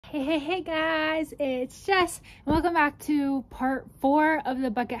Hey guys, it's Jess. Welcome back to part 4 of the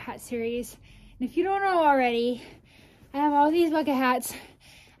bucket hat series. And if you don't know already, I have all these bucket hats.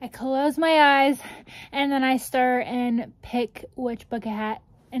 I close my eyes and then I start and pick which bucket hat,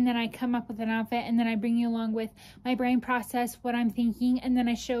 and then I come up with an outfit, and then I bring you along with my brain process, what I'm thinking, and then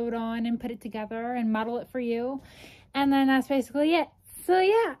I show it on and put it together and model it for you. And then that's basically it. So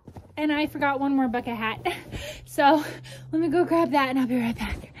yeah, and I forgot one more bucket hat. So let me go grab that and I'll be right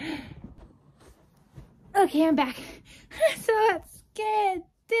back. Okay, I'm back. So let's get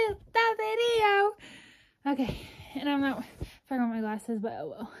to the video. Okay, and I'm not, I forgot my glasses, but oh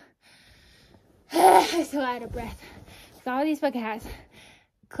well. I'm so out of breath. Got all these bucket hats.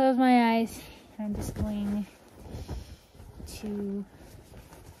 Close my eyes. I'm just going to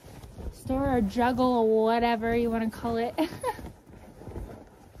store or juggle or whatever you want to call it.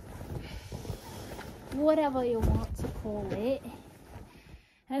 Whatever you want to call it.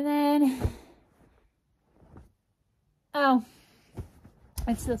 And then, oh,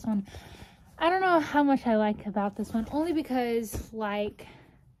 it's this one. I don't know how much I like about this one, only because, like,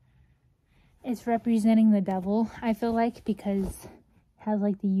 it's representing the devil, I feel like, because it has,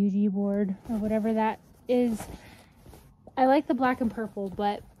 like, the Ouija board or whatever that is. I like the black and purple,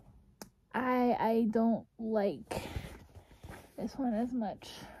 but I don't like this one as much,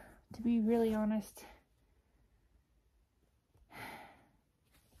 to be really honest.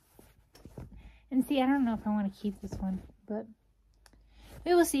 And see, I don't know if I want to keep this one, but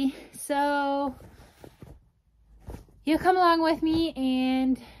we will see. So you'll come along with me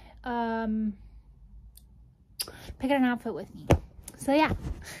and pick an outfit with me. So yeah.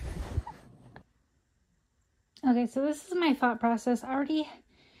 Okay, so this is my thought process. I already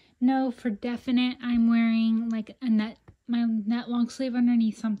know for definite I'm wearing like my net long sleeve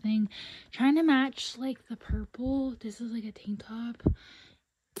underneath something, trying to match like the purple. This is like a tank top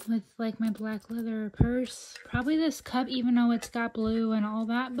with like my black leather purse, probably this cup, even though it's got blue and all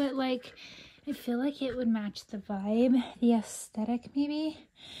that, but like I feel like it would match the vibe, the aesthetic maybe.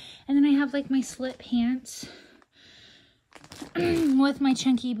 And then I have like my slit pants with my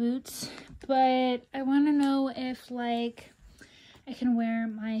chunky boots, but I want to know if like I can wear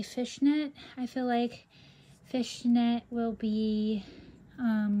my fishnet. I feel like fishnet will be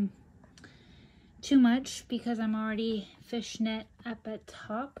too much because I'm already fishnet up at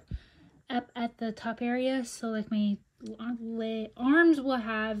the top area, so like my arms will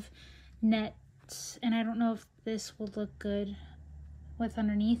have nets, and I don't know if this will look good with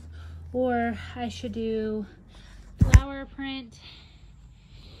underneath, or I should do flower print.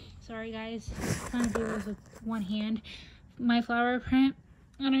 Sorry guys, I'm trying to do this with one hand. My flower print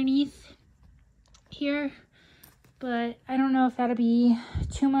underneath here, but I don't know if that'll be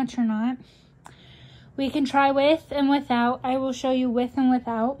too much or not. We can try with and without. I will show you with and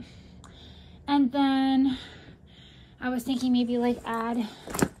without. And then I was thinking maybe like add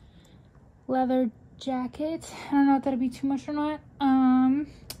leather jacket. I don't know if that'll be too much or not. And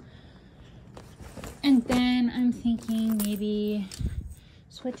then I'm thinking maybe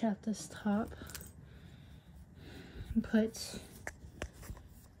switch out this top and put,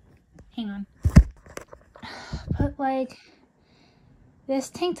 hang on, put like this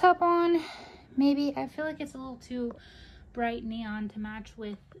tank top on. Maybe. I feel like it's a little too bright neon to match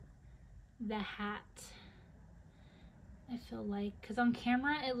with the hat. I feel like, because on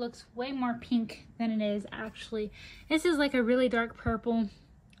camera it looks way more pink than it is actually. This is like a really dark purple,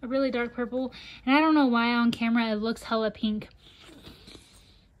 and I don't know why on camera it looks hella pink,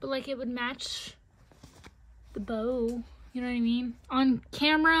 but like it would match the bow, you know what I mean? On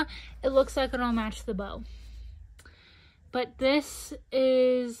camera it looks like it'll match the bow, but this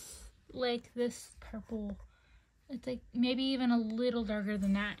is like this purple. It's like maybe even a little darker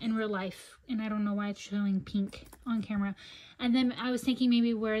than that in real life, and I don't know why it's showing pink on camera. And then I was thinking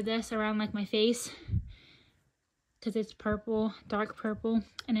maybe wear this around like my face because it's purple, dark purple,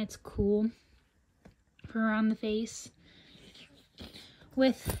 and it's cool for around the face,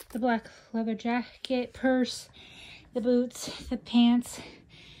 with the black leather jacket, purse, the boots, the pants,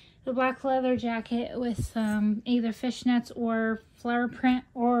 the black leather jacket with either fishnets or flower print,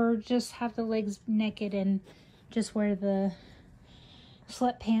 or just have the legs naked and just wear the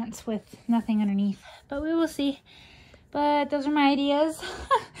slit pants with nothing underneath. But we will see. But those are my ideas.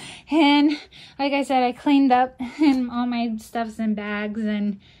 And like I said, I cleaned up and all my stuff's in bags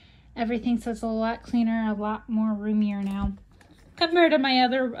and everything, so it's a lot cleaner, a lot more roomier now compared to my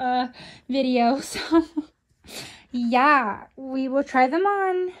other video. So yeah, we will try them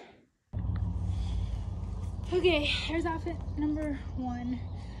on. Okay, here's outfit number 1.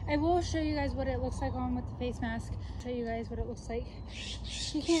 I will show you guys what it looks like on with the face mask. Show you guys what it looks like.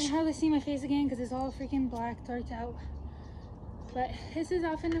 You can't hardly see my face again because it's all freaking black, darked out. But this is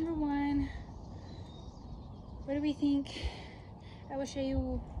outfit number 1. What do we think? I will show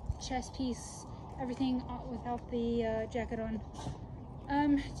you chest piece, everything without the jacket on.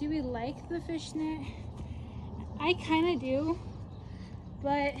 Do we like the fishnet? I kind of do,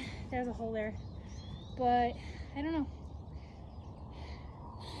 but there's a hole there. But I don't know.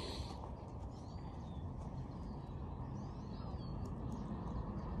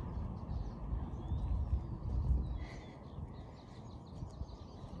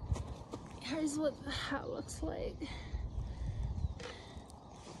 Here's what the hat looks like.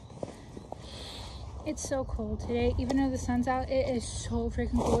 It's so cold today, even though the sun's out. It is so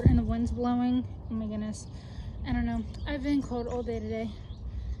freaking cold and the wind's blowing. Oh my goodness. I don't know. I've been cold all day today.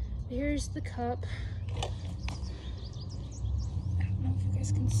 Here's the cup. I don't know if you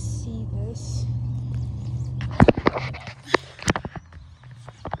guys can see this.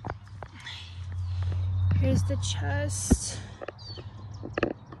 Here's the chest.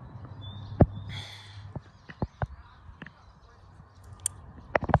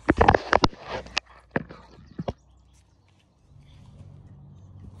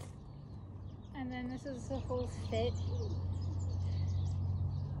 And then this is the whole fit.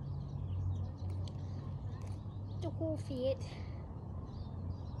 The whole fit.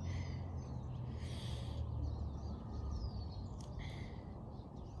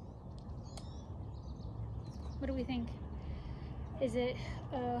 What do we think? Is it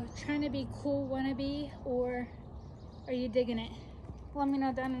trying to be cool wannabe, or are you digging it? Let me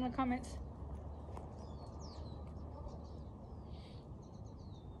know down in the comments.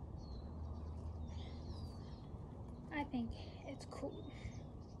 I think it's cool.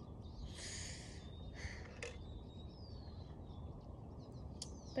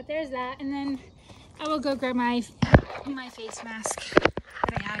 But there's that, and then I will go grab my face mask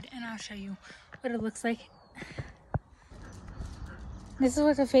that I had, and I'll show you what it looks like. This is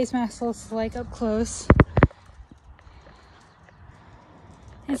what the face mask looks like up close.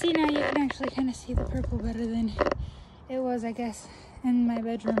 And see, now you can actually kind of see the purple better than it was, I guess, in my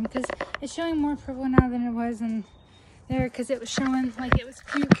bedroom, because it's showing more purple now than it was in there, because it was showing like it was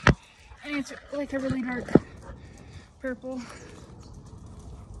pink, and it's like a really dark purple.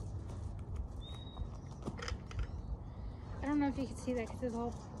 I don't know if you can see that because it's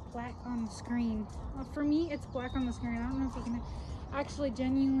all black on the screen. Well, for me, it's black on the screen. I don't know if you can actually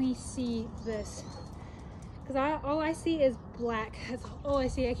genuinely see this, because all I see is black. That's all I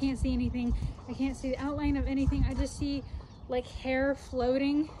see. I can't see anything. I can't see the outline of anything. I just see like hair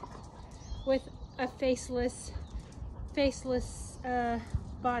floating with a faceless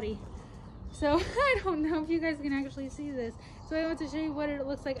body. So I don't know if you guys can actually see this. So I want to show you what it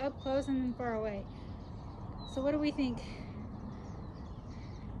looks like up close and then far away. So what do we think?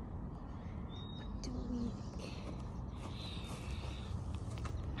 What do we think?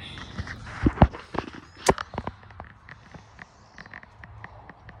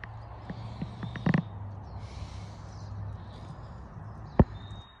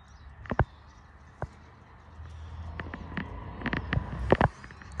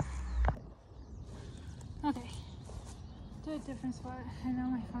 Okay, to a different spot. I know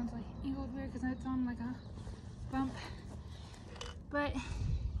my phone's like angled weird because it's on like a bump, but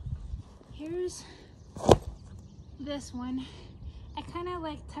here's this one. I kind of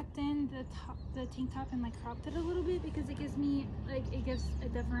like tucked in the tank top and like cropped it a little bit because it gives me like, it gives a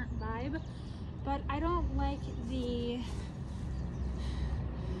different vibe, but I don't like the,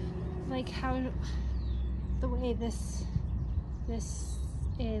 like how, the way this is,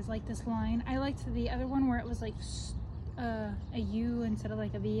 like this line. I liked the other one where it was like a U instead of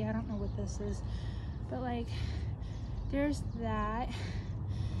like a V. I don't know what this is, but like there's that,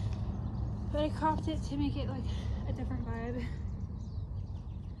 but I cropped it to make it like a different vibe.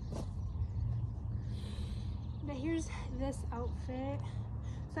 But here's this outfit,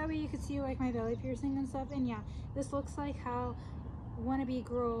 so that way you can see like my belly piercing and stuff. And yeah, this looks like how wannabe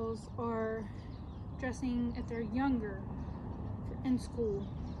girls are dressing if they're younger in school.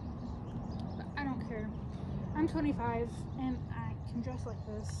 But I don't care. I'm 25 and I can dress like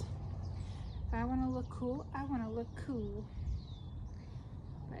this. If I want to look cool, I want to look cool.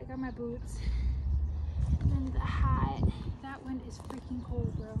 But I got my boots. And then the hat. That one is freaking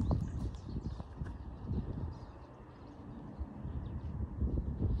cold, bro.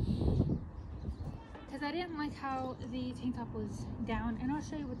 Because I didn't like how the tank top was down, and I'll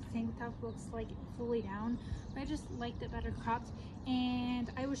show you what the tank top looks like fully down, but I just liked it better cropped.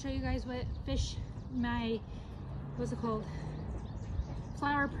 And I will show you guys what what's it called,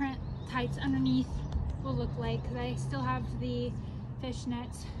 flower print tights underneath will look like, because I still have the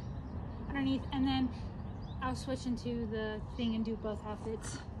fishnets underneath, and then I'll switch into the thing and do both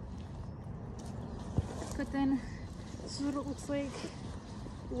outfits. But then this is what it looks like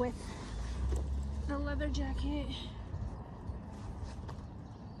with the leather jacket.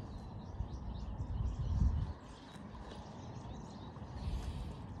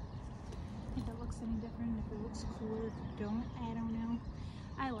 If it looks any different, if it looks cooler, if it don't, I don't know.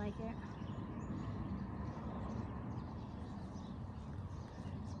 I like it.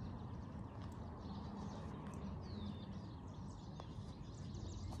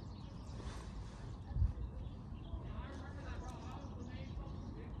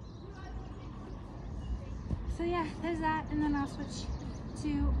 So yeah, there's that, and then I'll switch to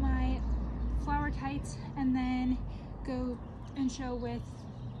my flower tights and then go and show with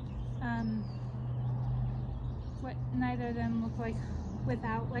what neither of them look like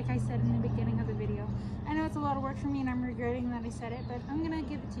without, like I said in the beginning of the video. I know it's a lot of work for me and I'm regretting that I said it, but I'm gonna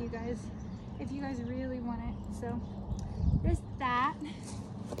give it to you guys if you guys really want it. So there's that.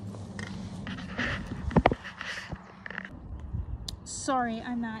 Sorry,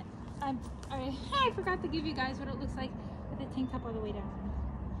 I forgot to give you guys what it looks like with the tank top all the way down.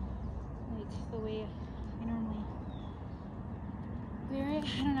 Like the way I normally wear it.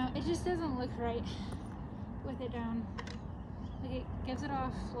 I don't know, it just doesn't look right with it down. Like it gives it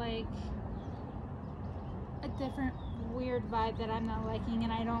off like a different weird vibe that I'm not liking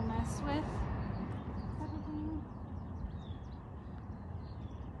and I don't mess with.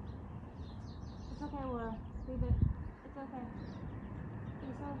 It's okay, Laura. Leave it. It's okay.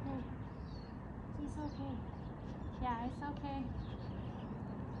 It's okay. It's okay. Yeah, it's okay.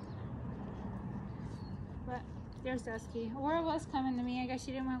 But there's Dusky. Aurora was coming to me. I guess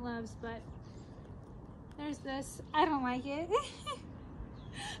she didn't want loves, but there's this. I don't like it.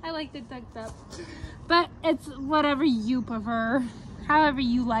 I like the tucked up. But it's whatever you prefer. However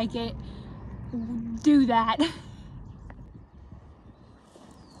you like it, do that.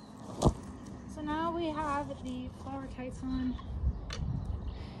 So now we have the flower tights on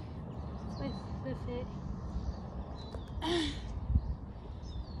with the fit.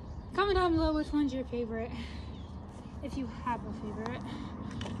 Comment down below which one's your favorite, if you have a favorite.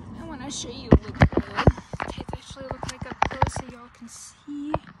 I want to show you what the tights actually look like up close so y'all can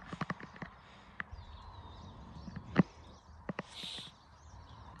see.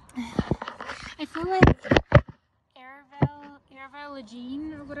 I feel like Aravel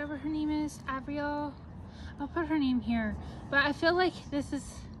Jean or whatever her name is, Avril. I'll put her name here, but I feel like this is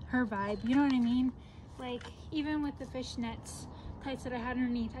her vibe. You know what I mean? Like even with the fishnets tights that I had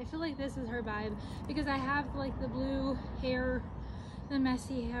underneath, I feel like this is her vibe because I have like the blue hair, the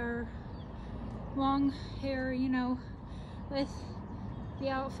messy hair, long hair, you know, with the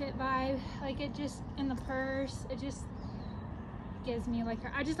outfit vibe. Like it just, in the purse, it just gives me like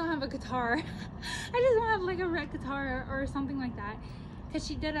her. I just don't have a guitar. I just don't have like a red guitar or something like that, because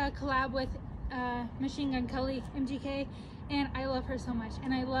she did a collab with Machine Gun Kelly, MGK, and I love her so much,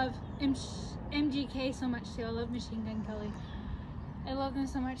 and I love MGK so much too. I love Machine Gun Kelly. I love them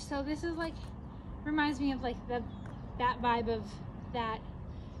so much. So this is like, reminds me of like that vibe of that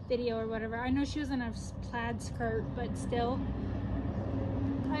video or whatever. I know she was in a plaid skirt, but still,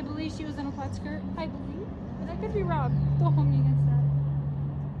 I believe she was in a plaid skirt. I believe, but I could be wrong. Don't hold me against that.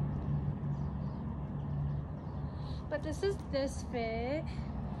 But this is this fit.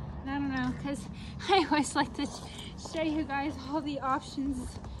 And I don't know, because I always like to show you guys all the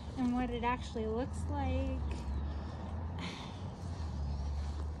options and what it actually looks like.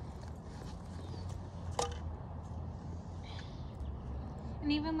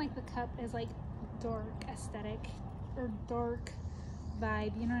 And even like the cup is like dark aesthetic or dark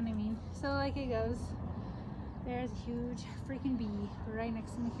vibe, you know what I mean? So like it goes, there's a huge freaking bee right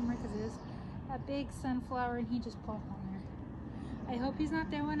next to my camera because it is a big sunflower and he just plopped on there. I hope he's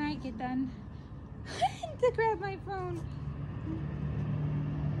not there when I get done to grab my phone.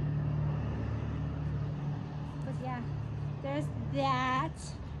 But yeah, there's that.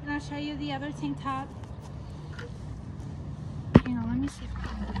 And I'll show you the other tank top. Hang on, let me see if I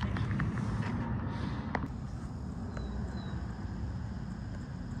can move it.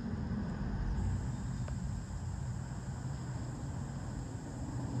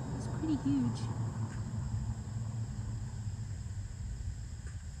 It's pretty huge.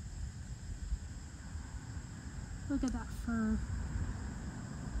 Look at that fur.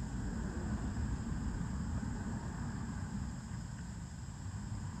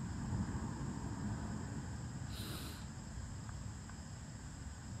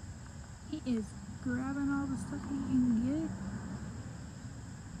 He is grabbing all the stuff he can get.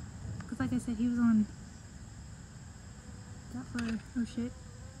 like I said, he was on that far. Oh shit.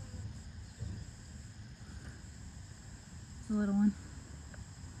 It's a little one.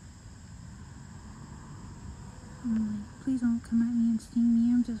 I'm like, please don't come at me and sting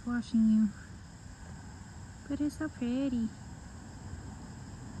me. I'm just washing you. But it's so pretty.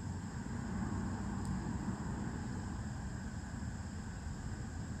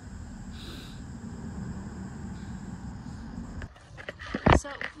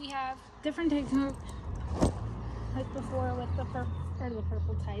 So we have different tank top, like before with the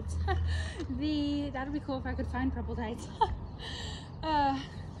purple tights. That'd be cool if I could find purple tights.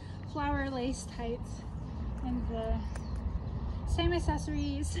 Flower lace tights and the same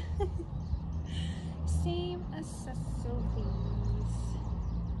accessories. Same accessories.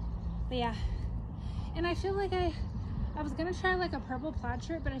 But yeah, and I feel like I was gonna try like a purple plaid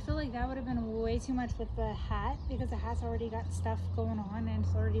shirt, but I feel like that would have been way too much with the hat, because the hat's already got stuff going on and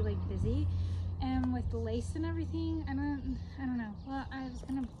it's already like busy. And with the lace and everything, I don't know. Well, I was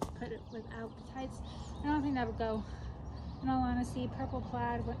gonna put it without the tights. I don't think that would go. In all honesty, purple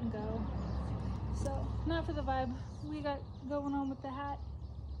plaid wouldn't go. So, not for the vibe we got going on with the hat.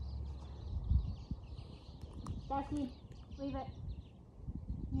 Becky, leave it.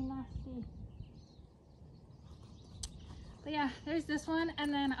 You're nasty. But yeah, there's this one,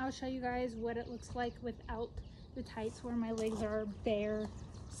 and then I'll show you guys what it looks like without the tights, where my legs are bare,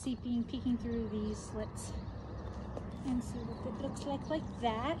 peeking through these slits. And so what it looks like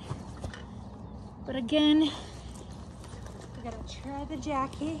that. But again, I gotta try the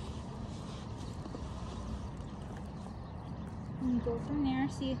jacket. And go from there.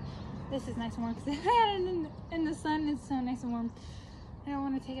 See, this is nice and warm, because I had it in the sun. It's so nice and warm. I don't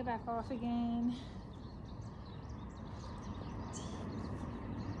want to take it back off again.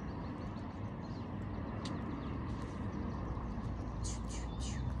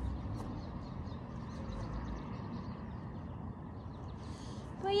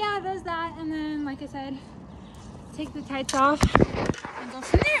 But yeah, there's that. And then, like I said, take the tights off and go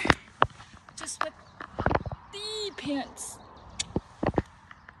from there. Just with the pants.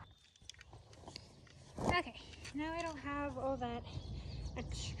 Okay, now I don't have all that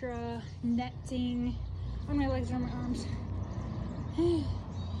extra netting on my legs or my arms. And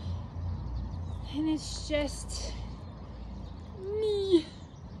it's just me.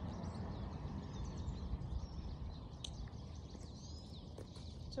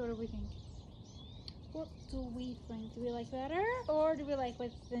 So what do we think? What do we think? Do we like better, or do we like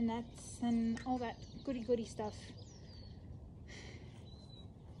with the nets and all that goody stuff?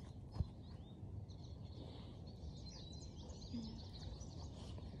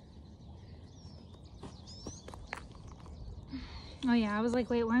 Oh yeah, I was like,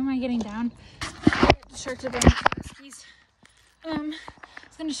 wait, why am I getting down? The shirts are down. I was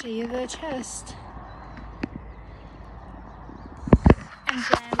gonna show you the chest. And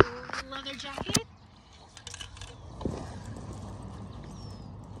then leather jacket.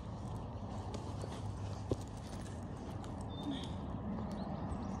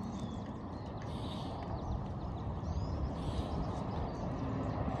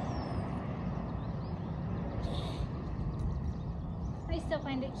 I still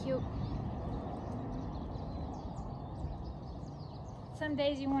find it cute. Some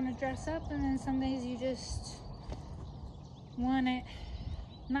days you want to dress up, and then some days you just want it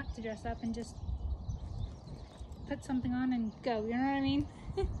not to dress up and just put something on and go, you know what I mean?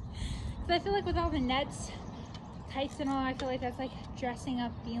 Because I feel like with all the nets, tights and all, I feel like that's like dressing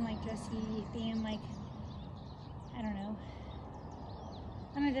up, being like dressy, being like, I don't know,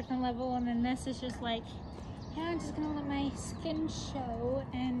 on a different level. And then this is just like, yeah, I'm just gonna let my skin show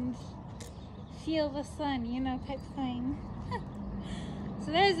and feel the sun, you know, type thing.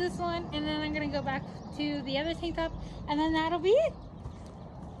 So there's this one, and then I'm gonna go back to the other tank top, and then that'll be it.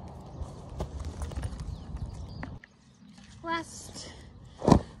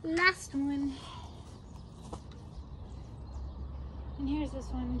 Last one. And here's this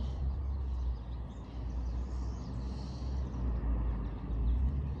one.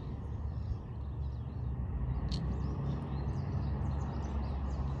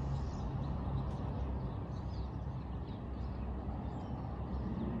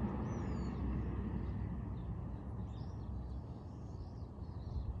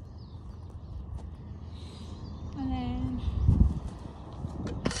 And then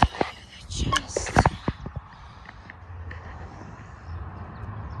the chest.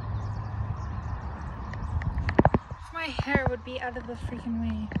 My hair would be out of the freaking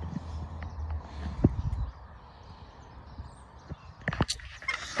way.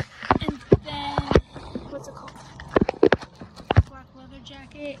 And then, what's it called? Black leather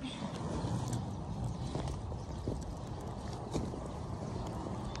jacket.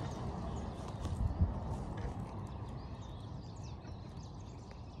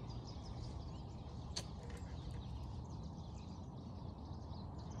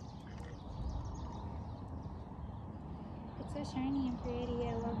 so shiny and pretty.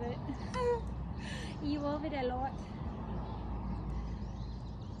 I love it. You love it a lot.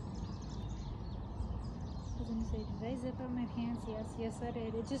 I was gonna say, did I zip up my pants? Yes I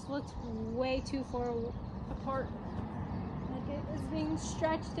did. It just looked way too far apart. Like it was being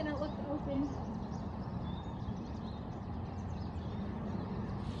stretched and it looked open.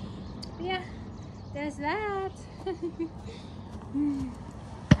 But yeah, there's that.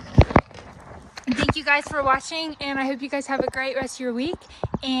 Thank you guys for watching, and I hope you guys have a great rest of your week.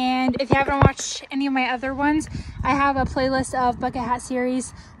 And if you haven't watched any of my other ones, I have a playlist of bucket hat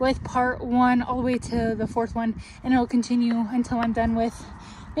series with part 1 all the way to the 4th one, and it'll continue until I'm done with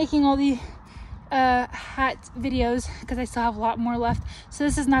making all the hat videos, because I still have a lot more left. So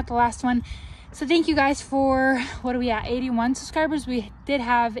this is not the last one. So thank you guys for, what are we at, 81 subscribers? We did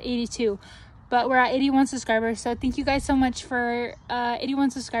have 82, but we're at 81 subscribers. So thank you guys so much for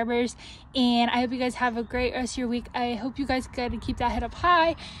 81 subscribers, and I hope you guys have a great rest of your week. I hope you guys get to keep that head up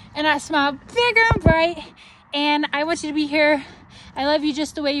high and that smile bigger and bright. And I want you to be here. I love you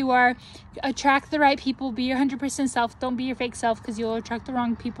just the way you are. Attract the right people. Be your 100% self. Don't be your fake self, because you'll attract the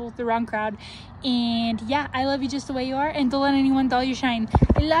wrong people, the wrong crowd. And yeah, I love you just the way you are, and don't let anyone dull your shine.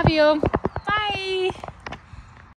 I love you. Bye.